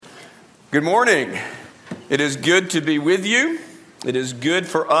Good morning. It is good to be with you. It is good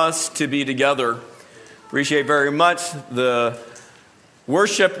for us to be together. Appreciate very much the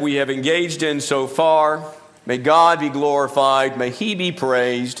worship we have engaged in so far. May God be glorified. May He be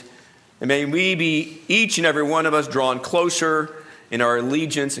praised. And may we be, each and every one of us, drawn closer in our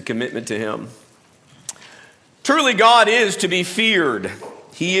allegiance and commitment to Him. Truly, God is to be feared.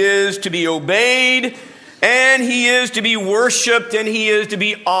 He is to be obeyed, and He is to be worshiped, and He is to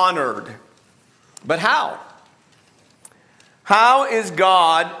be honored. But how? How is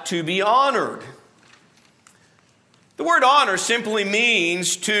God to be honored? The word honor simply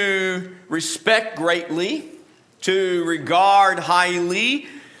means to respect greatly, to regard highly,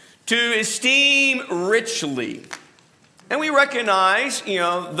 to esteem richly. And we recognize,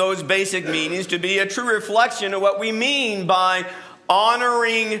 those basic meanings to be a true reflection of what we mean by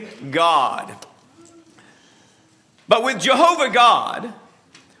honoring God. But with Jehovah God,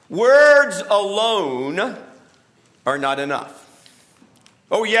 words alone are not enough.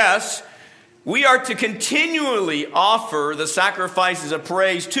 Oh yes, we are to continually offer the sacrifices of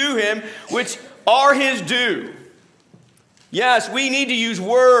praise to Him, which are His due. Yes, we need to use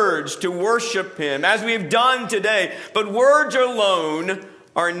words to worship Him, as we have done today, but words alone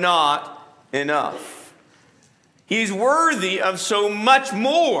are not enough. He's worthy of so much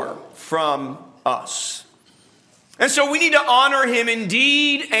more from us. And so we need to honor Him in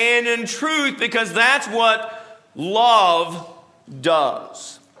deed and in truth, because that's what love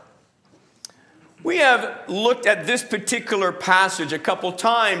does. We have looked at this particular passage a couple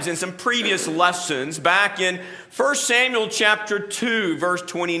times in some previous lessons, back in 1 Samuel chapter 2, verse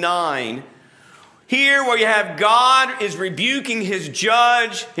 29. Here where you have God is rebuking his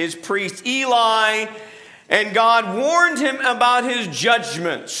judge, his priest Eli, and God warned him about his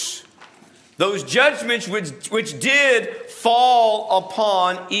judgments. Those judgments which did fall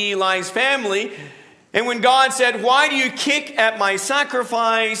upon Eli's family. And when God said, "Why do you kick at my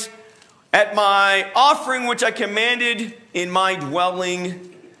sacrifice, at my offering which I commanded in my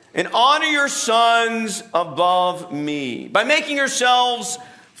dwelling, and honor your sons above me, by making yourselves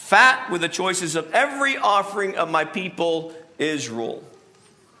fat with the choices of every offering of my people Israel."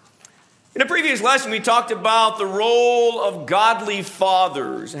 In a previous lesson, we talked about the role of godly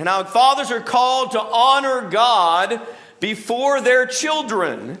fathers and how fathers are called to honor God before their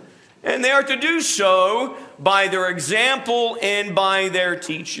children. And they are to do so by their example and by their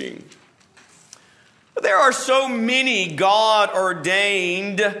teaching. But there are so many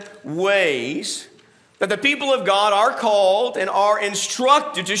God-ordained ways that the people of God are called and are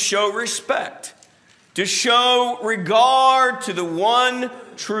instructed to show respect, to show regard to the one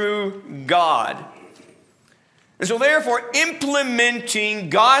true God. And so therefore, implementing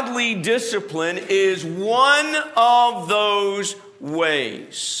godly discipline is one of those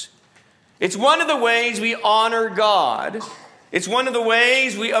ways. It's one of the ways we honor God. It's one of the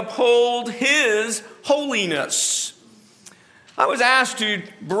ways we uphold His holiness. I was asked to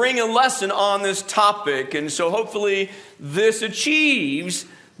bring a lesson on this topic, and so hopefully this achieves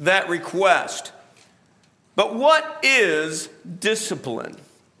that request. But what is discipline?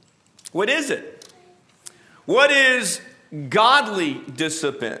 What is it? What is godly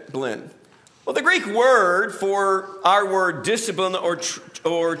discipline? Well, the Greek word for our word discipline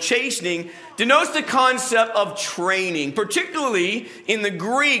or chastening denotes the concept of training, particularly in the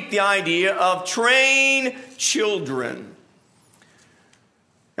Greek, the idea of train children.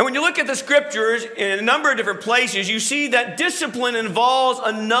 And when you look at the scriptures in a number of different places, you see that discipline involves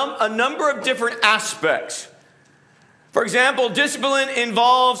a number of different aspects. For example, discipline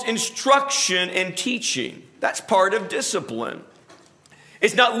involves instruction and teaching. That's part of discipline.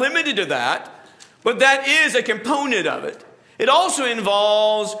 It's not limited to that, but that is a component of it. It also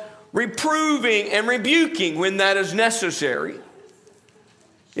involves reproving and rebuking when that is necessary.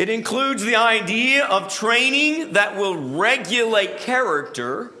 It includes the idea of training that will regulate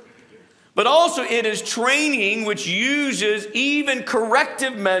character, but also it is training which uses even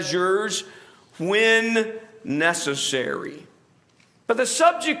corrective measures when necessary. But the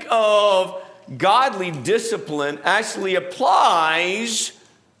subject of godly discipline actually applies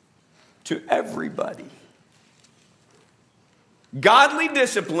to everybody. Godly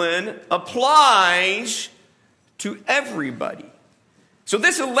discipline applies to everybody. So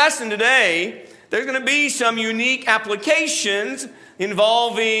this is a lesson today. There's going to be some unique applications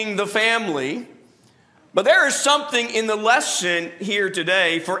involving the family. But there is something in the lesson here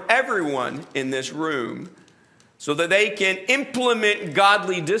today for everyone in this room, so that they can implement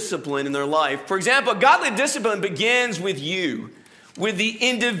godly discipline in their life. For example, godly discipline begins with you, with the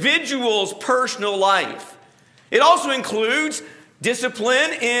individual's personal life. It also includes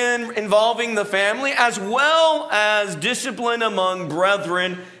Discipline involving the family, as well as discipline among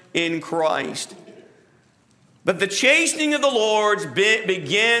brethren in Christ. But the chastening of the Lord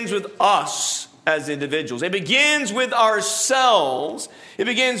begins with us as individuals. It begins with ourselves. It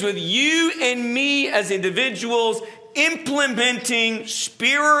begins with you and me as individuals implementing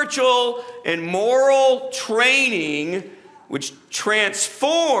spiritual and moral training which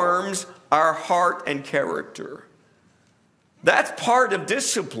transforms our heart and character. That's part of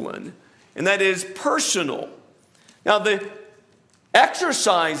discipline, and that is personal. Now, the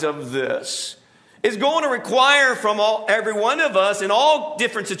exercise of this is going to require from every one of us in all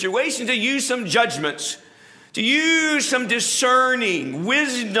different situations to use some judgments, to use some discerning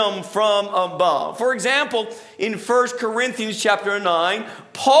wisdom from above. For example, in 1 Corinthians chapter 9,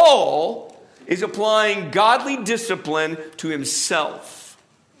 Paul is applying godly discipline to himself.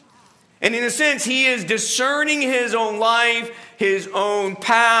 And in a sense, he is discerning his own life, his own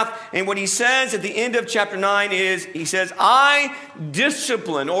path. And what he says at the end of chapter 9 is, he says, I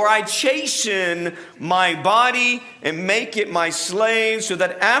discipline or I chasten my body and make it my slave so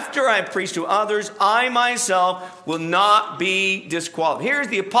that after I preach to others, I myself will not be disqualified. Here's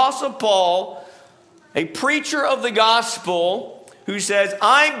the Apostle Paul, a preacher of the gospel, who says,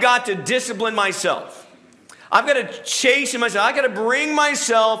 I've got to discipline myself. I've got to chasten myself. I've got to bring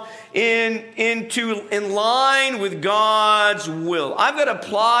myself in line with God's will. I've got to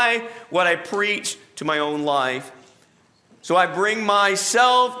apply what I preach to my own life. So I bring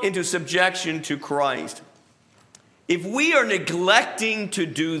myself into subjection to Christ. If we are neglecting to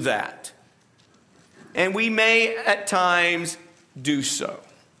do that, and we may at times do so,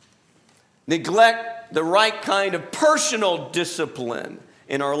 neglect the right kind of personal discipline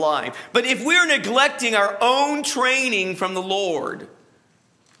in our life. But if we're neglecting our own training from the Lord,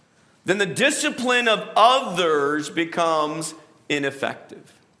 then the discipline of others becomes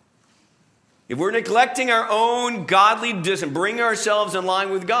ineffective. If we're neglecting our own godly discipline, bringing ourselves in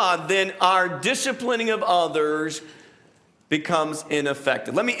line with God, then our disciplining of others becomes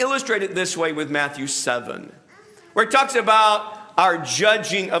ineffective. Let me illustrate it this way with Matthew 7, where it talks about our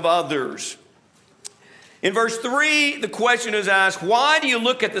judging of others. In verse 3, the question is asked, why do you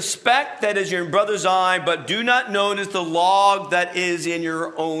look at the speck that is in your brother's eye, but do not notice the log that is in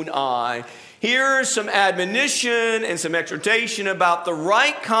your own eye? Here's some admonition and some exhortation about the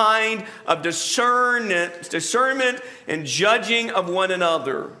right kind of discernment and judging of one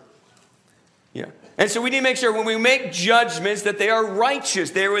another. Yeah. And so we need to make sure when we make judgments that they are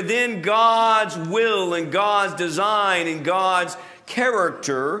righteous. They're within God's will and God's design and God's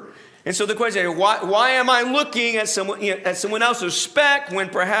character. And so the question is, why am I looking at someone else's speck when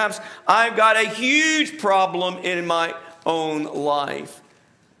perhaps I've got a huge problem in my own life?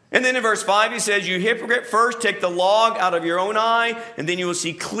 And then in verse 5 he says, you hypocrite, first take the log out of your own eye, and then you will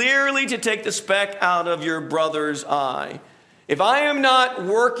see clearly to take the speck out of your brother's eye. If I am not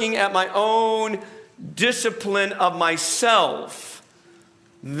working at my own discipline of myself,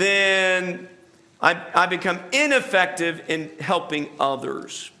 then I become ineffective in helping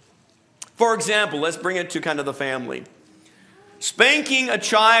others. For example, let's bring it to kind of the family. Spanking a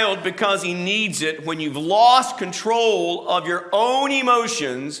child because he needs it when you've lost control of your own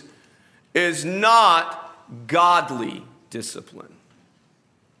emotions is not godly discipline.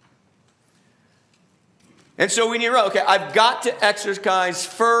 And so we need to realize, okay, I've got to exercise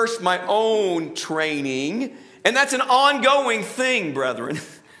first my own training, and that's an ongoing thing, brethren.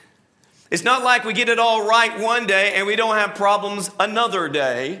 It's not like we get it all right one day and we don't have problems another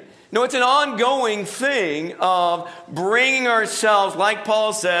day. No, it's an ongoing thing of bringing ourselves, like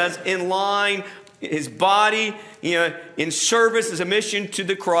Paul says, in line, his body, in service as a mission to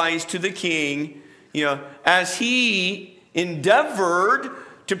the Christ, to the King, as he endeavored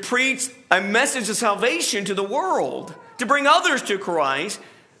to preach a message of salvation to the world, to bring others to Christ,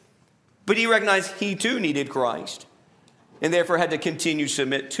 but he recognized he too needed Christ, and therefore had to continue to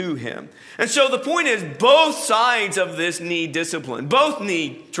submit to him. And so the point is, both sides of this need discipline. Both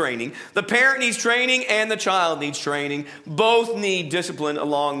need training. The parent needs training and the child needs training. Both need discipline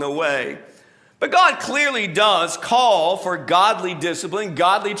along the way. But God clearly does call for godly discipline,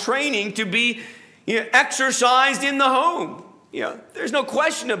 godly training to be exercised in the home. There's no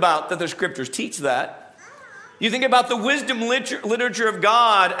question about that the scriptures teach that. You think about the wisdom literature of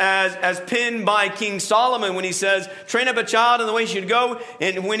God as penned by King Solomon when he says, train up a child in the way he should go,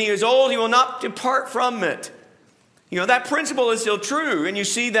 and when he is old, he will not depart from it. That principle is still true, and you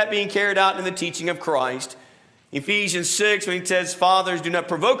see that being carried out in the teaching of Christ. Ephesians 6, when he says, fathers, do not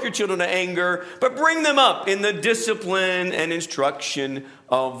provoke your children to anger, but bring them up in the discipline and instruction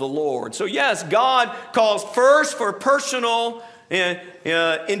of the Lord. So yes, God calls first for personal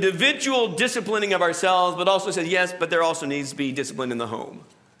individual disciplining of ourselves, but also says, yes, but there also needs to be discipline in the home.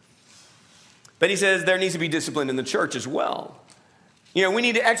 But he says there needs to be discipline in the church as well. We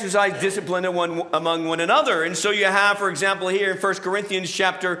need to exercise discipline among one another. And so you have, for example, here in 1 Corinthians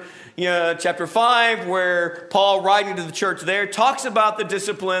chapter 5, where Paul, writing to the church there, talks about the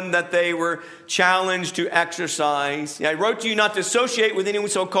discipline that they were challenged to exercise. I wrote to you not to associate with any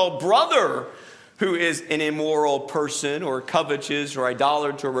so-called brother who is an immoral person or covetous or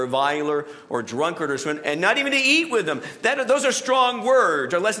idolater or reviler or drunkard or swindler, and not even to eat with them. Those are strong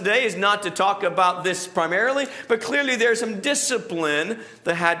words. Our lesson today is not to talk about this primarily, but clearly there's some discipline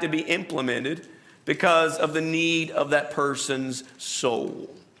that had to be implemented because of the need of that person's soul.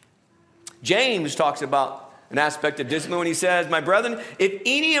 James talks about an aspect of discipline when he says, my brethren, if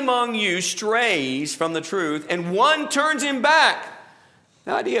any among you strays from the truth and one turns him back.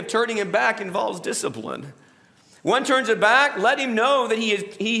 The idea of turning him back involves discipline. One turns it back, let him know that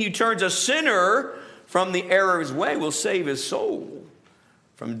he who turns a sinner from the error of his way will save his soul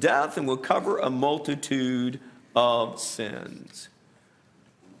from death and will cover a multitude of sins.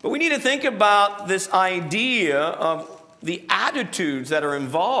 But we need to think about this idea of the attitudes that are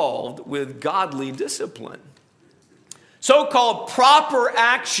involved with godly discipline. So-called proper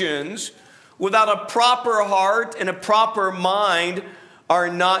actions without a proper heart and a proper mind are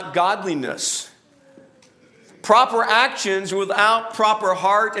not godliness. Proper actions without proper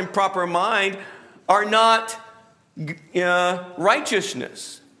heart and proper mind are not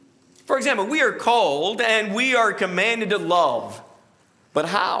righteousness. For example, we are called and we are commanded to love. But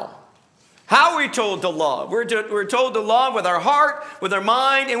how? How are we told to love? We're told to love with our heart, with our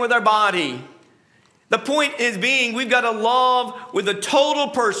mind, and with our body. The point is we've got to love with the total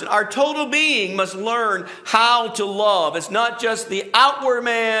person. Our total being must learn how to love. It's not just the outward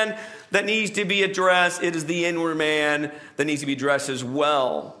man that needs to be addressed. It is the inward man that needs to be addressed as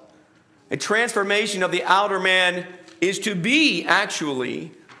well. A transformation of the outer man is to be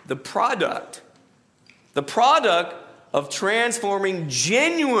actually the product of transforming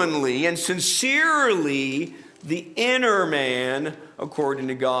genuinely and sincerely the inner man according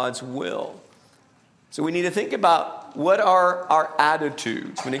to God's will. So we need to think about what are our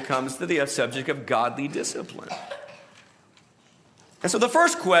attitudes when it comes to the subject of godly discipline. And so the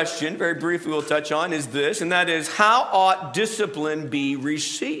first question, very briefly we'll touch on, is this, and that is, how ought discipline be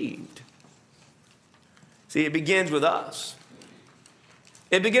received? See, it begins with us.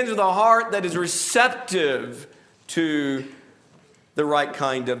 It begins with a heart that is receptive to the right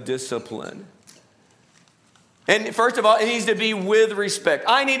kind of discipline. And first of all, it needs to be with respect.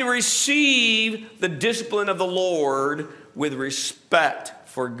 I need to receive the discipline of the Lord with respect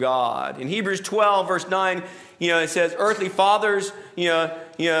for God. In Hebrews 12, verse 9, it says, earthly fathers, we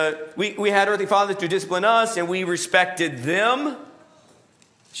had earthly fathers to discipline us, and we respected them.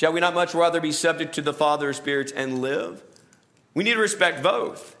 Shall we not much rather be subject to the Father of spirits and live? We need to respect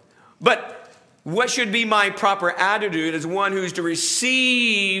both. But what should be my proper attitude as one who's to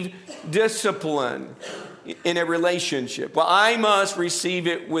receive discipline in a relationship? Well, I must receive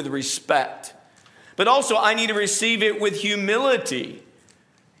it with respect. But also, I need to receive it with humility.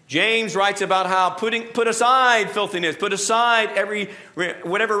 James writes about how put aside filthiness, put aside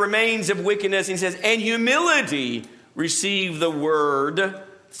whatever remains of wickedness. And he says, and humility, receive the word.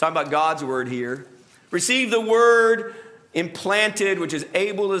 Let's talk about God's word here. Receive the word implanted, which is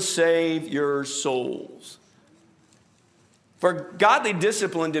able to save your souls. For godly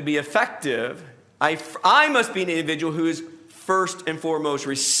discipline to be effective, I must be an individual who is first and foremost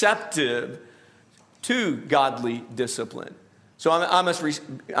receptive to godly discipline. So I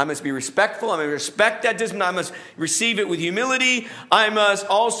must be respectful. I must respect that discipline. I must receive it with humility. I must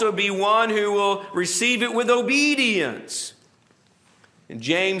also be one who will receive it with obedience. And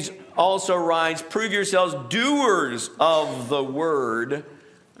James also writes, prove yourselves doers of the word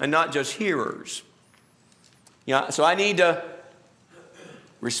and not just hearers. So I need to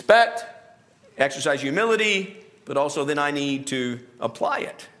respect, exercise humility, but also then I need to apply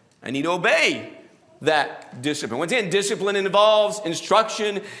it. I need to obey that discipline. Once again, discipline involves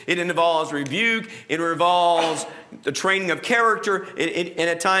instruction. It involves rebuke. It involves the training of character. And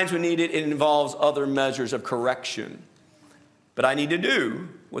at times when needed, it involves other measures of correction. But I need to do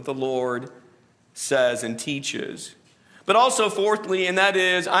what the Lord says and teaches. But also, fourthly, and that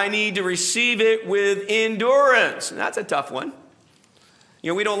is, I need to receive it with endurance. And that's a tough one.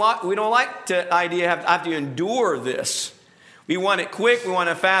 We don't like the idea I have to endure this. We want it quick, we want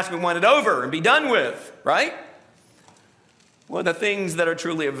it fast, we want it over and be done with, right? Well, the things that are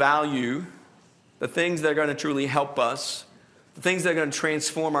truly of value, the things that are going to truly help us, the things that are going to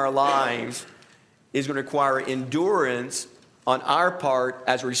transform our lives is going to require endurance on our part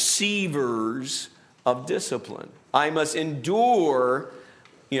as receivers of discipline. I must endure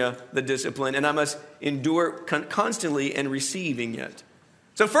the discipline, and I must endure constantly in receiving it.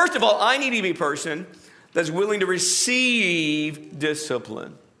 So first of all, I need to be a person that's willing to receive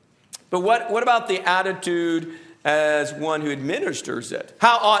discipline. But what about the attitude as one who administers it?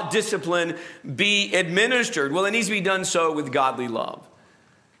 How ought discipline be administered? Well, it needs to be done so with godly love.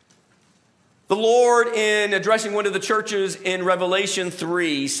 The Lord, in addressing one of the churches in Revelation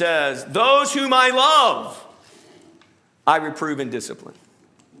 3, says, "Those whom I love, I reprove and discipline."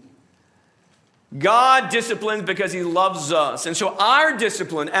 God disciplines because he loves us. And so our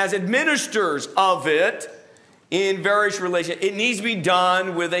discipline as administrators of it in various relations, it needs to be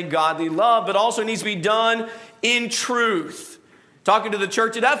done with a godly love, but also needs to be done in truth. Talking to the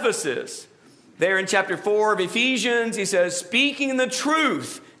church at Ephesus, there in chapter 4 of Ephesians, he says, speaking the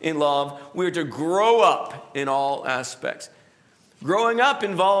truth in love, we are to grow up in all aspects. Growing up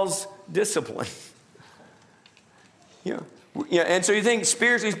involves discipline. And so you think,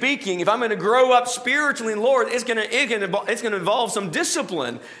 spiritually speaking, if I'm going to grow up spiritually in the Lord, it's going to involve some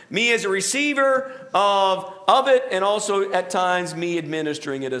discipline. Me as a receiver of it, and also at times me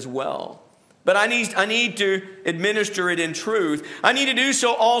administering it as well. But I need to administer it in truth. I need to do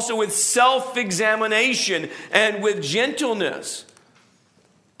so also with self-examination and with gentleness.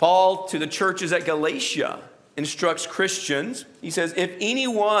 Paul, to the churches at Galatia, instructs Christians. He says, if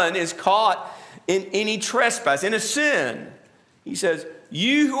anyone is caught in any trespass, in a sin, he says,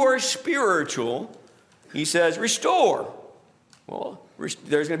 you who are spiritual, he says, restore. Well, there's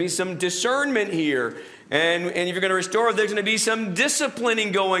going to be some discernment here. And if you're going to restore, there's going to be some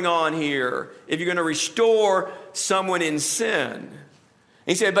disciplining going on here. If you're going to restore someone in sin.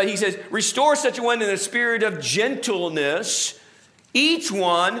 He says, restore such a one in the spirit of gentleness, each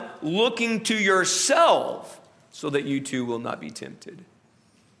one looking to yourself, so that you too will not be tempted.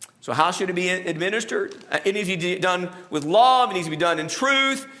 So how should it be administered? It needs to be done with love. It needs to be done in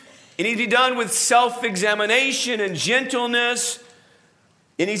truth. It needs to be done with self-examination and gentleness.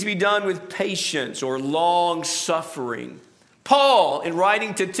 It needs to be done with patience or long-suffering. Paul, in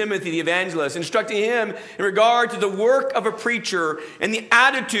writing to Timothy the evangelist, instructing him in regard to the work of a preacher and the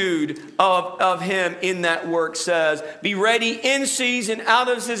attitude of him in that work, says, be ready in season, out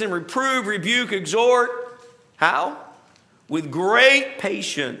of season, reprove, rebuke, exhort. How? With great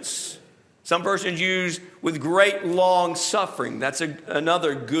patience. Some versions use with great long suffering. That's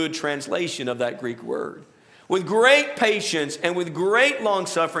another good translation of that Greek word. With great patience and with great long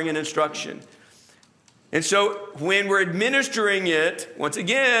suffering and instruction. And so when we're administering it, once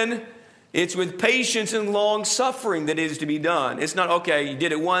again, it's with patience and long suffering that it is to be done. It's not, okay, you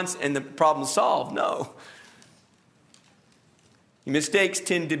did it once and the problem's solved. No. Mistakes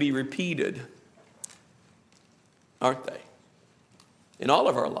tend to be repeated, aren't they? In all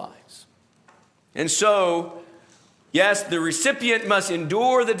of our lives. And so, yes, the recipient must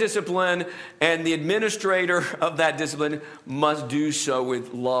endure the discipline, and the administrator of that discipline must do so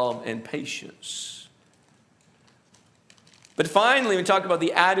with love and patience. But finally, we talk about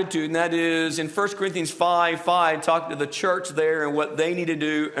the attitude, and that is in 1 Corinthians 5:5, talking to the church there and what they need to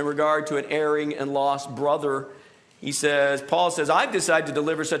do in regard to an erring and lost brother. Paul says, I've decided to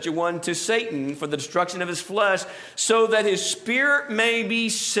deliver such a one to Satan for the destruction of his flesh, so that his spirit may be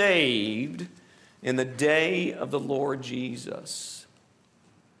saved in the day of the Lord Jesus.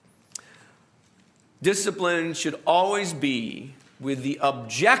 Discipline should always be with the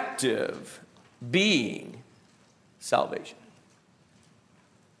objective being salvation.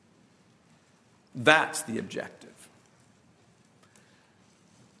 That's the objective.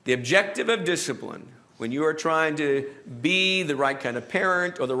 The objective of discipline, when you are trying to be the right kind of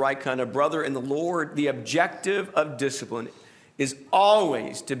parent or the right kind of brother in the Lord, the objective of discipline is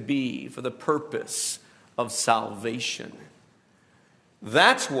always to be for the purpose of salvation.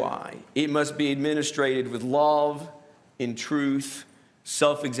 That's why it must be administered with love, in truth,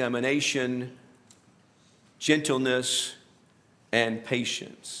 self-examination, gentleness, and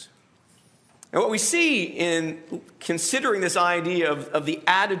patience. And what we see in considering this idea of the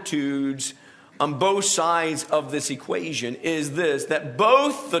attitudes on both sides of this equation is this, that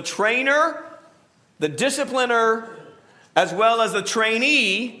both the trainer, the discipliner, as well as the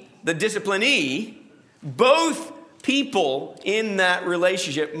trainee, the disciplinee, both people in that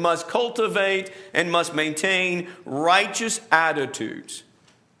relationship must cultivate and must maintain righteous attitudes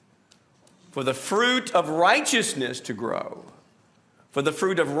for the fruit of righteousness to grow, for the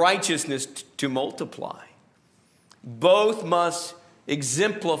fruit of righteousness to multiply. Both must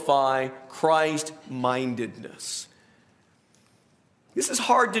exemplify Christ-mindedness. This is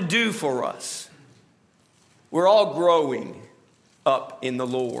hard to do for us. We're all growing. up in the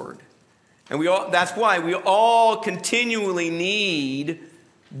Lord. And that's why we all continually need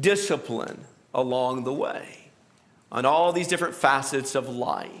discipline along the way on all these different facets of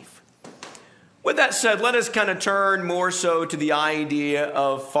life. With that said, let us kind of turn more so to the idea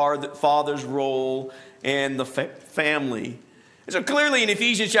of father's role and the family. So clearly in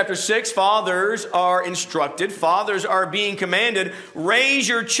Ephesians chapter 6, fathers are instructed, fathers are being commanded, raise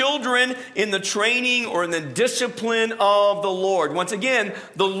your children in the training or in the discipline of the Lord. Once again,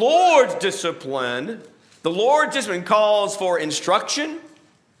 the Lord's discipline calls for instruction,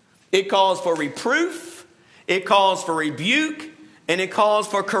 it calls for reproof, it calls for rebuke, and it calls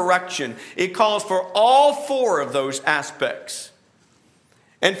for correction. It calls for all four of those aspects.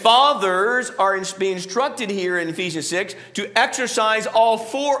 And fathers are being instructed here in Ephesians 6 to exercise all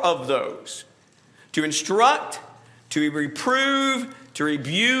four of those. To instruct, to reprove, to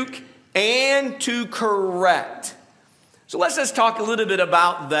rebuke, and to correct. So let's just talk a little bit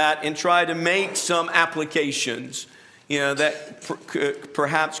about that and try to make some applications, that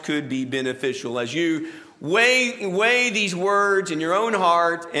perhaps could be beneficial as you weigh these words in your own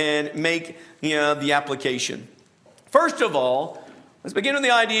heart and make the application. First of all, let's begin with the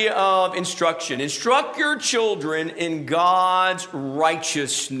idea of instruction. Instruct your children in God's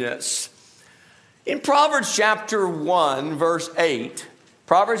righteousness. In Proverbs chapter 1, verse 8,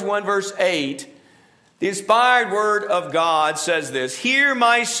 Proverbs 1, verse 8, the inspired word of God says this: "Hear,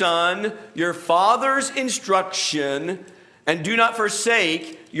 my son, your father's instruction, and do not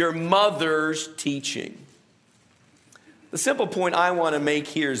forsake your mother's teaching." The simple point I want to make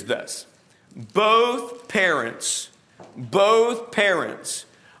here is this: both parents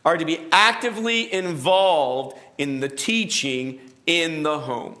are to be actively involved in the teaching in the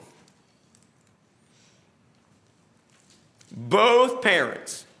home. Both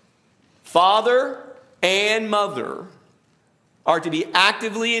parents, father and mother, are to be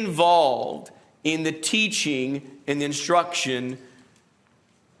actively involved in the teaching and the instruction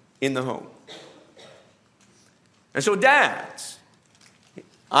in the home. And so dads,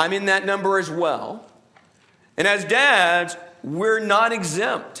 I'm in that number as well. And as dads, we're not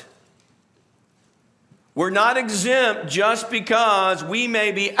exempt. We're not exempt just because we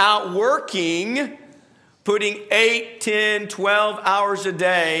may be out working, putting 8, 10, 12 hours a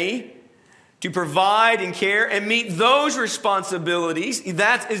day to provide and care and meet those responsibilities.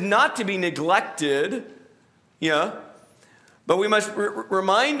 That is not to be neglected. But we must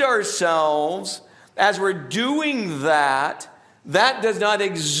remind ourselves as we're doing that, that does not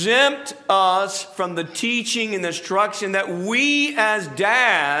exempt us from the teaching and instruction that we as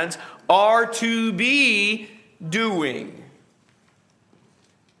dads are to be doing.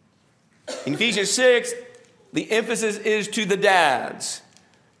 In Ephesians 6, the emphasis is to the dads,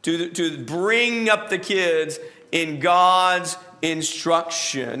 to bring up the kids in God's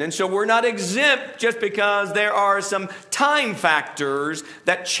instruction. And so we're not exempt just because there are some time factors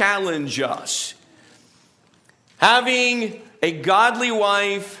that challenge us. Having a godly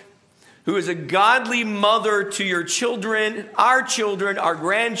wife who is a godly mother to your children, our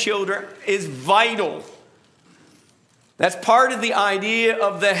grandchildren, is vital. That's part of the idea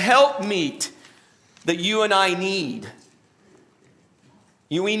of the helpmeet that you and I need.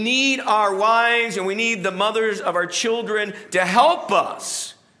 We need our wives and we need the mothers of our children to help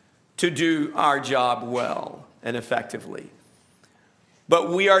us to do our job well and effectively.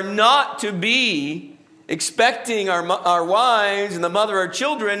 But we are not to be expecting our wives and the mother of our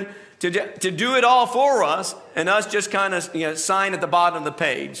children to do it all for us and us just kind of sign at the bottom of the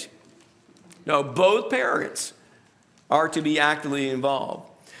page. No, both parents are to be actively involved.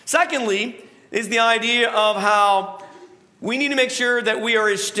 Secondly, is the idea of how we need to make sure that we are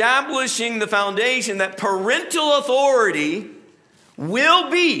establishing the foundation that parental authority will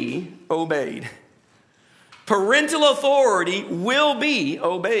be obeyed. Parental authority will be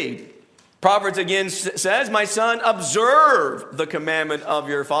obeyed. Proverbs again says, "My son, observe the commandment of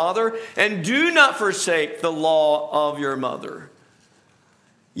your father, and do not forsake the law of your mother."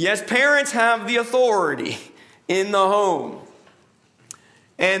 Yes, parents have the authority in the home.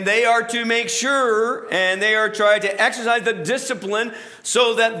 And they are to make sure, and they are trying to exercise the discipline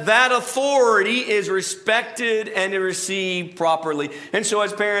so that that authority is respected and received properly. And so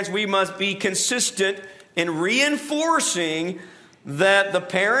as parents, we must be consistent in reinforcing that the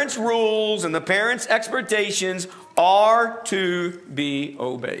parents' rules and the parents' expectations are to be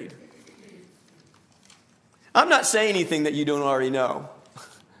obeyed. I'm not saying anything that you don't already know.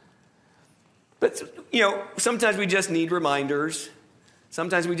 But, sometimes we just need reminders.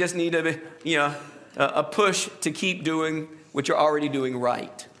 Sometimes we just need a push to keep doing what you're already doing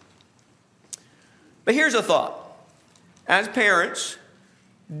right. But here's a thought. as parents,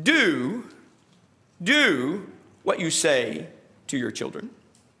 do what you say to your children.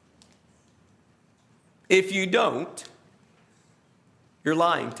 If you don't, you're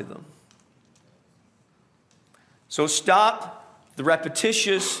lying to them. So stop the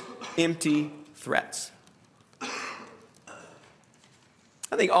repetitious, empty threats.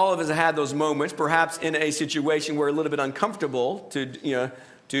 I think all of us have had those moments, perhaps in a situation where we're a little bit uncomfortable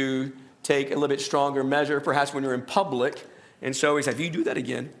to take a little bit stronger measure, perhaps when you're in public. And so he said, if you do that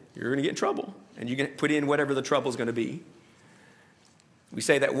again, you're going to get in trouble. And you can put in whatever the trouble is going to be. We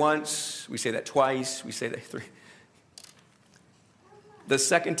say that once, we say that twice, we say that three. The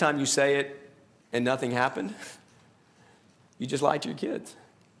second time you say it and nothing happened, you just lied to your kids.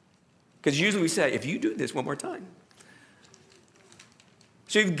 Because usually we say, if you do this one more time.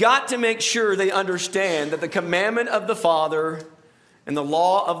 So you've got to make sure they understand that the commandment of the father and the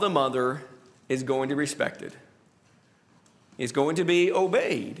law of the mother is going to be respected. It's going to be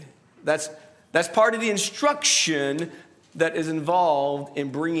obeyed. That's part of the instruction that is involved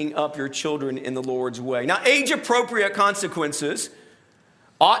in bringing up your children in the Lord's way. Now, age-appropriate consequences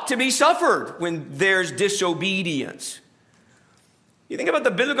ought to be suffered when there's disobedience. You think about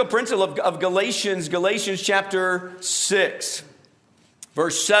the biblical principle of Galatians chapter 6,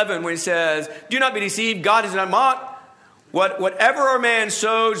 verse 7, when it says, do not be deceived, God is not mocked. Whatever a man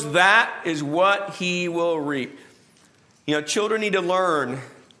sows, that is what he will reap. Children need to learn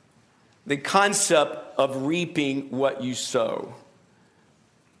the concept of reaping what you sow.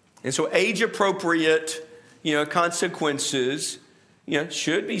 And so age-appropriate, consequences,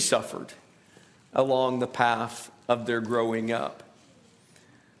 should be suffered along the path of their growing up.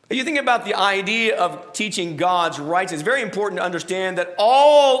 You think about the idea of teaching God's rights. It's very important to understand that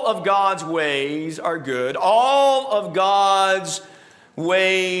all of God's ways are good. All of God's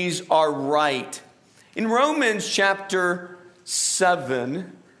ways are right. In Romans chapter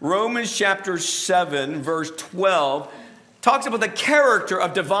 7, verse 12, talks about the character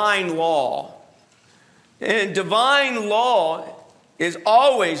of divine law. And divine law is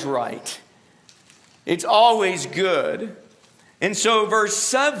always right. It's always good. And so verse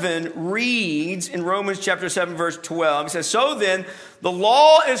 7 reads in Romans chapter 7, verse 12, it says, so then the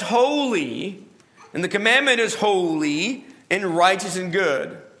law is holy, and the commandment is holy, and righteous and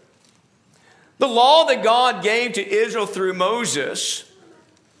good. The law that God gave to Israel through Moses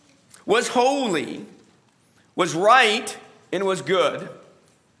was holy, was right, and was good.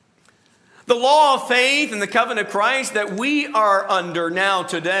 The law of faith and the covenant of Christ that we are under now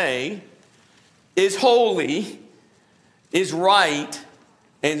today is holy, is right,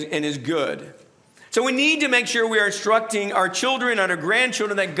 and is good. So we need to make sure we are instructing our children and our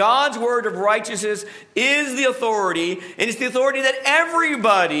grandchildren that God's word of righteousness is the authority, and it's the authority that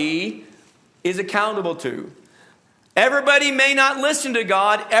everybody is accountable to. Everybody may not listen to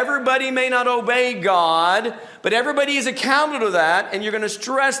God, everybody may not obey God, but everybody is accountable to that, and you're going to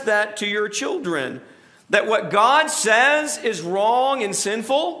stress that to your children. That what God says is wrong and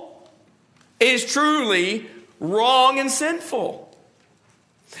sinful is truly wrong and sinful.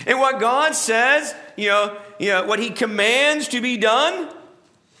 And what God says, what he commands to be done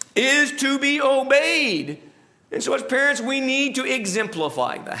is to be obeyed. And so as parents, we need to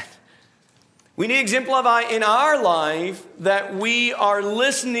exemplify that. We need to exemplify in our life that we are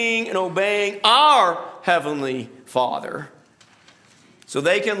listening and obeying our Heavenly Father, so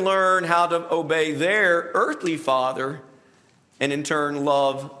they can learn how to obey their earthly father and in turn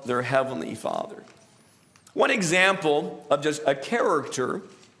love their Heavenly Father. One example of just a character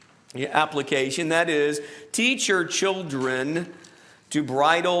application, that is, teach your children to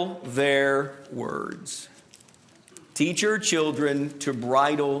bridle their words. Teach your children to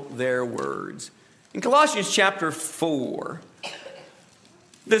bridle their words. In Colossians chapter 4,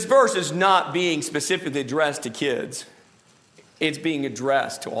 this verse is not being specifically addressed to kids. It's being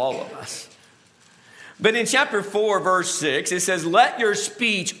addressed to all of us. But in chapter 4, verse 6, it says, let your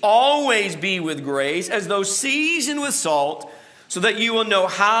speech always be with grace, as though seasoned with salt, so that you will know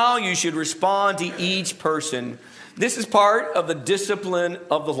how you should respond to each person. This is part of the discipline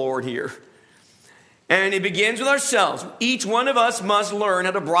of the Lord here. And it begins with ourselves. Each one of us must learn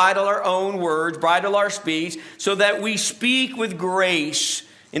how to bridle our own words, bridle our speech, so that we speak with grace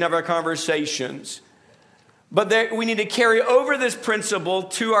in our conversations. But we need to carry over this principle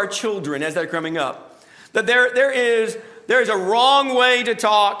to our children as they're coming up. That there is a wrong way to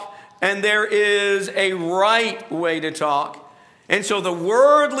talk, and there is a right way to talk. And so the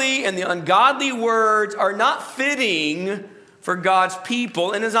worldly and the ungodly words are not fitting for God's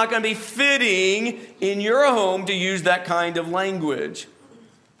people, and it's not going to be fitting in your home to use that kind of language.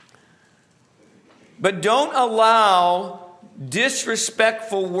 But don't allow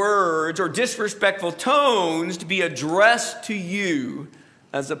disrespectful words or disrespectful tones to be addressed to you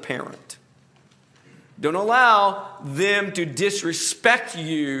as a parent. Don't allow them to disrespect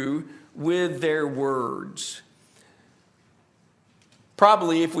you with their words.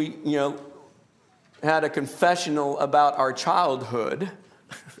 Probably if we, had a confessional about our childhood,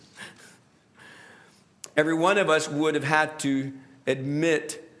 every one of us would have had to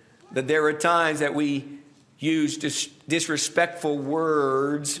admit that there were times that we used disrespectful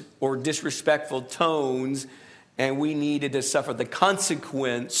words or disrespectful tones, and we needed to suffer the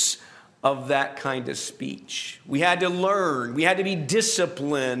consequence of that kind of speech. We had to learn. We had to be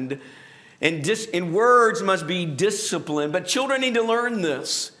disciplined. And words must be disciplined. But children need to learn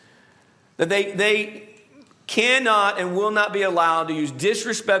this, that they cannot and will not be allowed to use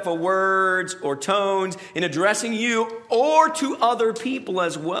disrespectful words or tones in addressing you or to other people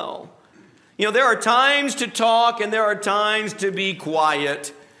as well. There are times to talk and there are times to be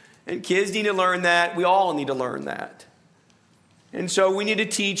quiet. And kids need to learn that. We all need to learn that. And so we need to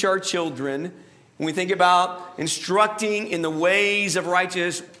teach our children. When we think about instructing in the ways of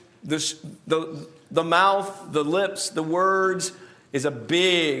righteousness, the mouth, the lips, the words is a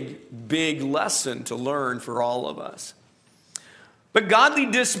big, big lesson to learn for all of us. But godly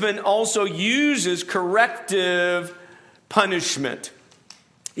discipline also uses corrective punishment.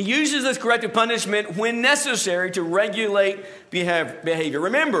 It uses this corrective punishment when necessary to regulate behavior.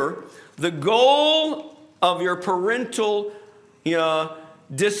 Remember, the goal of your parental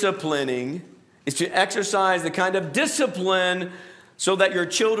disciplining is to exercise the kind of discipline so that your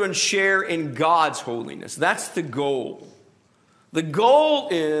children share in God's holiness. That's the goal. The goal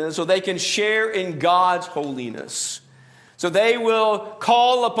is so they can share in God's holiness. So they will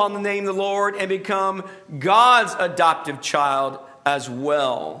call upon the name of the Lord and become God's adoptive child as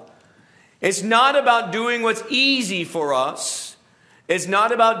well. It's not about doing what's easy for us. It's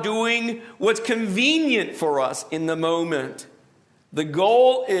not about doing what's convenient for us in the moment. The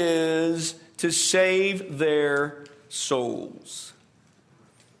goal is to save their souls.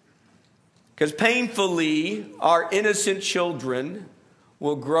 Because painfully, our innocent children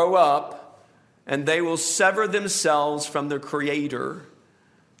will grow up and they will sever themselves from their Creator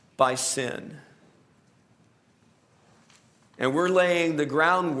by sin. And we're laying the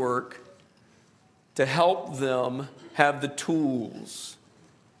groundwork to help them have the tools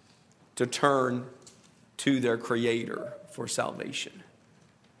to turn to their Creator for salvation.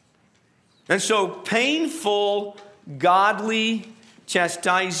 And so painful, godly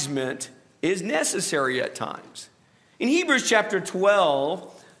chastisement is necessary at times. In Hebrews chapter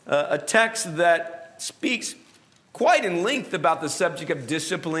 12, a text that speaks quite in length about the subject of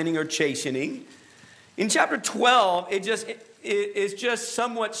disciplining or chastening, in chapter 12, it's just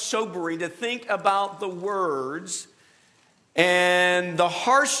somewhat sobering to think about the words and the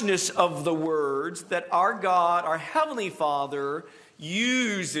harshness of the words that our God, our Heavenly Father,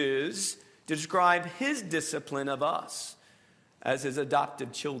 uses to describe His discipline of us as His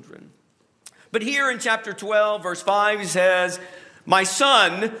adopted children. But here in chapter 12, verse 5, he says, "My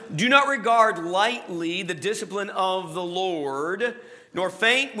son, do not regard lightly the discipline of the Lord, nor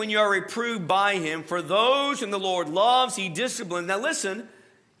faint when you are reproved by Him. For those whom the Lord loves, He disciplines." Now listen,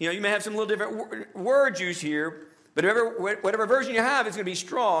 you may have some little different word use here, but whatever version you have, it's going to be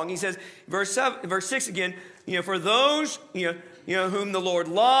strong. He says, verse 6 again, for those, whom the Lord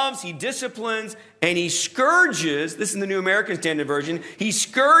loves, He disciplines, and He scourges. This is the New American Standard Version. He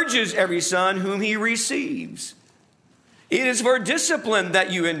scourges every son whom He receives. It is for discipline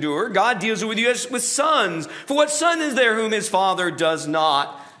that you endure. God deals with you as with sons. For what son is there whom his father does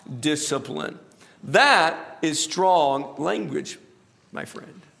not discipline? That is strong language, my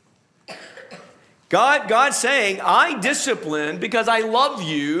friend. God's saying, I discipline because I love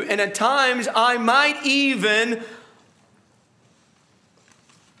you, and at times I might even,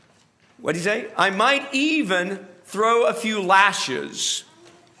 what did he say? I might even throw a few lashes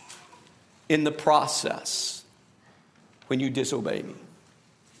in the process when you disobey me.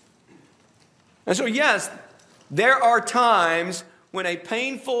 And so, yes, there are times when a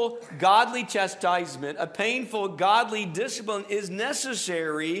painful godly chastisement, a painful godly discipline is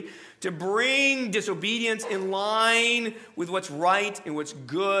necessary to bring disobedience in line with what's right and what's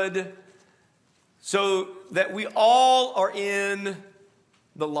good, so that we all are in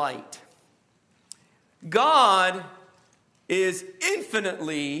the light. God is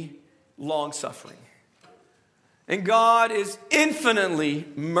infinitely long-suffering. And God is infinitely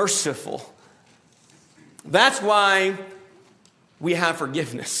merciful. That's why we have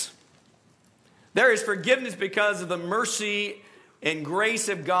forgiveness. There is forgiveness because of the mercy and grace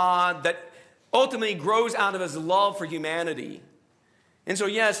of God that ultimately grows out of his love for humanity. And so,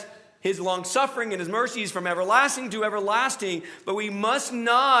 yes, his long-suffering and his mercy is from everlasting to everlasting, but we must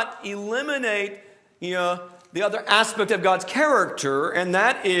not eliminate, the other aspect of God's character, and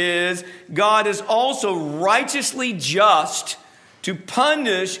that is God is also righteously just to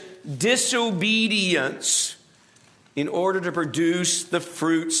punish disobedience in order to produce the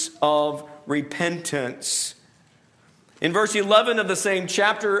fruits of repentance. In verse 11 of the same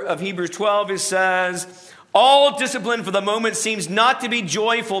chapter of Hebrews 12, it says, all discipline for the moment seems not to be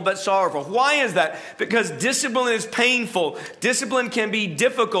joyful but sorrowful. Why is that? Because discipline is painful. Discipline can be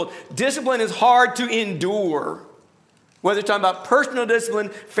difficult. Discipline is hard to endure. Whether you're talking about personal discipline,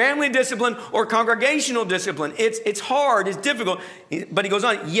 family discipline, or congregational discipline, it's hard, it's difficult. But he goes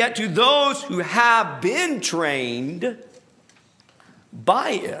on, yet to those who have been trained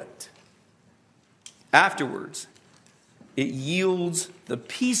by it, afterwards, it yields the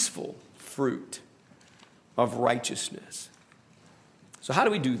peaceful fruit of righteousness. So how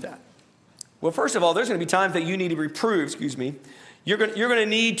do we do that? Well, first of all, there's going to be times that you need to reprove, You're going to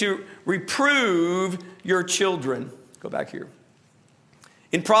need to reprove your children. Go back here.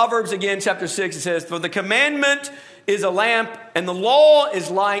 In Proverbs, again, chapter 6, it says, for the commandment is a lamp, and the law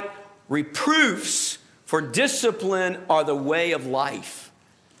is light. Reproofs for discipline are the way of life.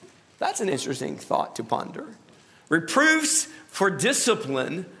 That's an interesting thought to ponder. Reproofs for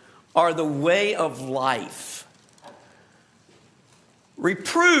discipline are the way of life.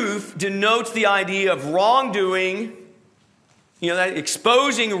 Reproof denotes the idea of wrongdoing, that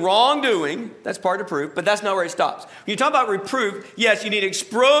exposing wrongdoing, that's part of proof, but that's not where it stops. When you talk about reproof, yes, you need to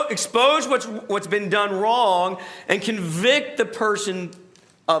expose what's been done wrong and convict the person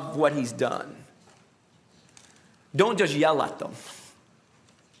of what he's done. Don't just yell at them.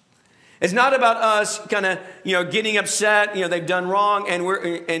 It's not about us kind of, getting upset, they've done wrong and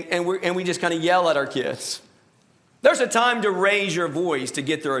we just kind of yell at our kids. There's a time to raise your voice to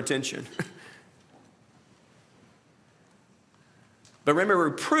get their attention. But remember,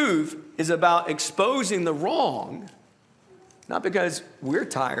 reproof is about exposing the wrong, not because we're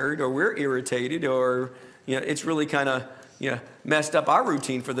tired or we're irritated or, it's really kind of, messed up our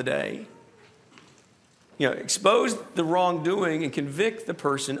routine for the day. Expose the wrongdoing and convict the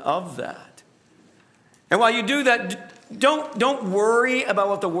person of that. And while you do that, don't worry about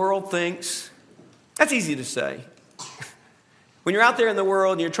what the world thinks. That's easy to say. When you're out there in the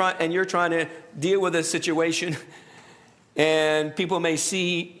world and you're trying to deal with a situation, and people may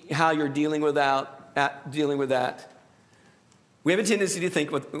see how you're dealing with that. We have a tendency to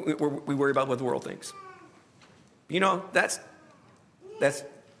think we worry about what the world thinks.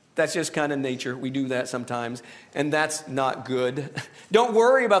 That's just kind of nature. We do that sometimes, and that's not good. Don't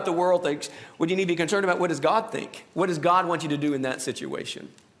worry about the world thinks. What you need to be concerned about, what does God think? What does God want you to do in that situation?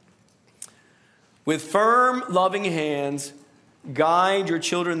 With firm, loving hands, guide your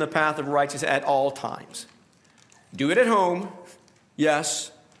children in the path of righteousness at all times. Do it at home,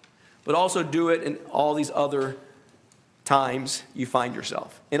 yes, but also do it in all these other times you find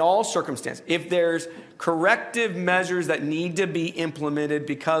yourself. In all circumstances. If there's corrective measures that need to be implemented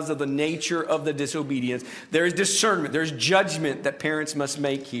because of the nature of the disobedience, there's discernment, there's judgment that parents must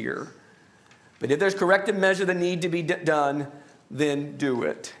make here. But if there's corrective measures that need to be done, then do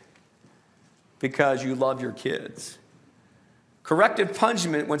it because you love your kids. Corrective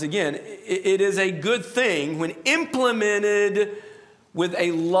punishment, once again, it is a good thing when implemented with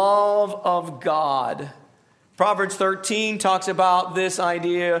a love of God. Proverbs 13 talks about this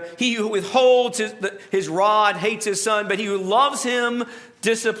idea. He who withholds his rod hates his son, but he who loves him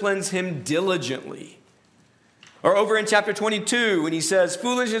disciplines him diligently. Or over in chapter 22, when he says,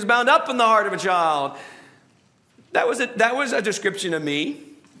 foolish is bound up in the heart of a child. That was a description of me.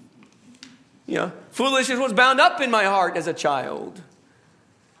 Foolishness was bound up in my heart as a child.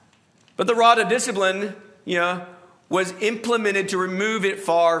 But the rod of discipline, was implemented to remove it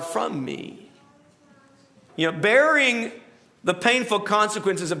far from me. Bearing the painful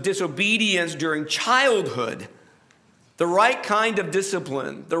consequences of disobedience during childhood, the right kind of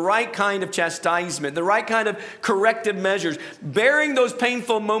discipline, the right kind of chastisement, the right kind of corrective measures, bearing those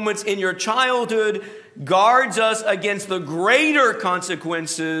painful moments in your childhood guards us against the greater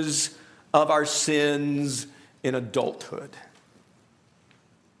consequences of our sins in adulthood.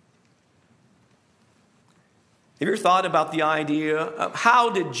 Have you ever thought about the idea of how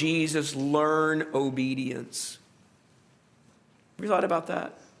did Jesus learn obedience? Have you thought about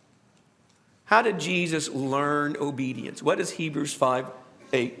that? How did Jesus learn obedience? What does Hebrews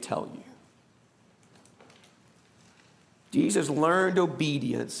 5:8 tell you? Jesus learned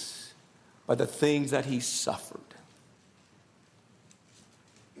obedience by the things that he suffered.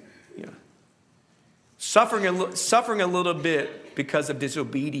 suffering a little bit because of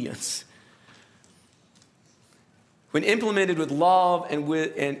disobedience, when implemented with love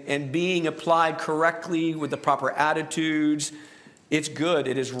and being applied correctly with the proper attitudes, it's good,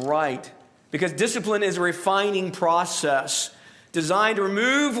 it is right. Because discipline is a refining process designed to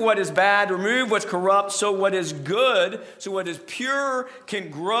remove what is bad, remove what's corrupt, so what is good, so what is pure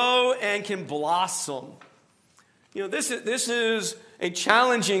can grow and can blossom. This is a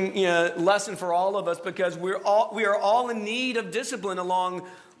challenging lesson for all of us, because we are all in need of discipline along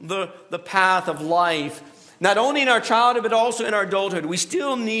the path of life. Not only in our childhood, but also in our adulthood. We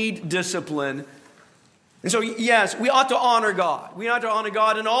still need discipline. And so, yes, we ought to honor God. We ought to honor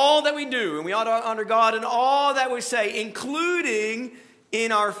God in all that we do. And we ought to honor God in all that we say, including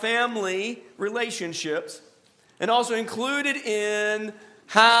in our family relationships. And also included in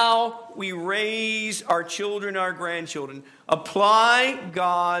how we raise our children, our grandchildren. Apply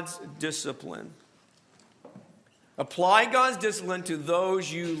God's discipline. Apply God's discipline to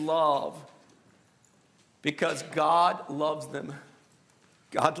those you love. Because God loves them.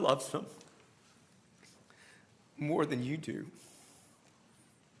 God loves them more than you do.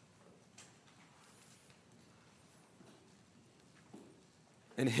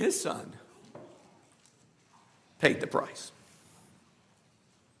 And his son paid the price.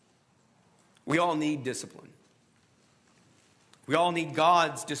 We all need discipline. We all need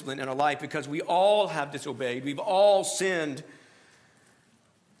God's discipline in our life, because we all have disobeyed. We've all sinned.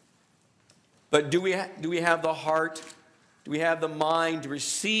 But do we have the heart, do we have the mind to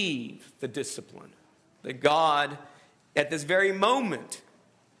receive the discipline that God, at this very moment,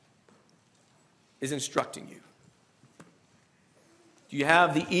 is instructing you? Do you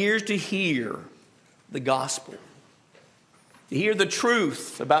have the ears to hear the gospel? To hear the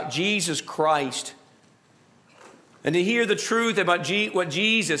truth about Jesus Christ? And to hear the truth about what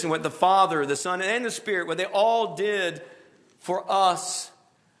Jesus and what the Father, the Son, and the Spirit, what they all did for us,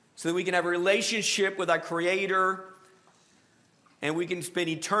 so that we can have a relationship with our Creator and we can spend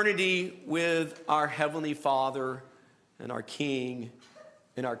eternity with our Heavenly Father and our King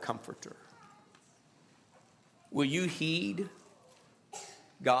and our Comforter. Will you heed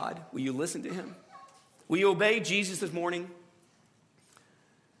God? Will you listen to Him? Will you obey Jesus this morning?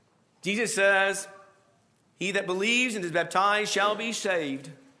 Jesus says, "He that believes and is baptized shall be saved."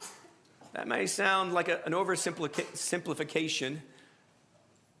 That may sound like an oversimplification,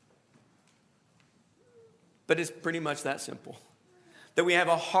 but it's pretty much that simple. That we have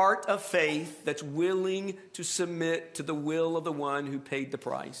a heart of faith that's willing to submit to the will of the one who paid the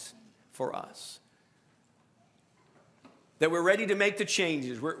price for us. That we're ready to make the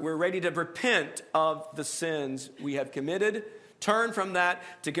changes. We're ready to repent of the sins we have committed. Turn from that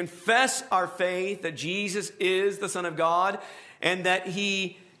to confess our faith that Jesus is the Son of God and that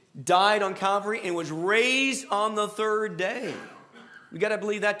He died on Calvary and was raised on the third day. We got to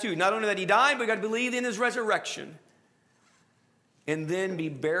believe that too. Not only that He died, but we got to believe in His resurrection. And then be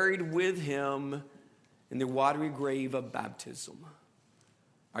buried with Him in the watery grave of baptism.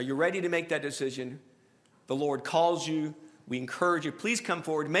 Are you ready to make that decision? The Lord calls you. We encourage you. Please come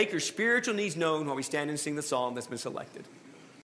forward. Make your spiritual needs known while we stand and sing the song that's been selected.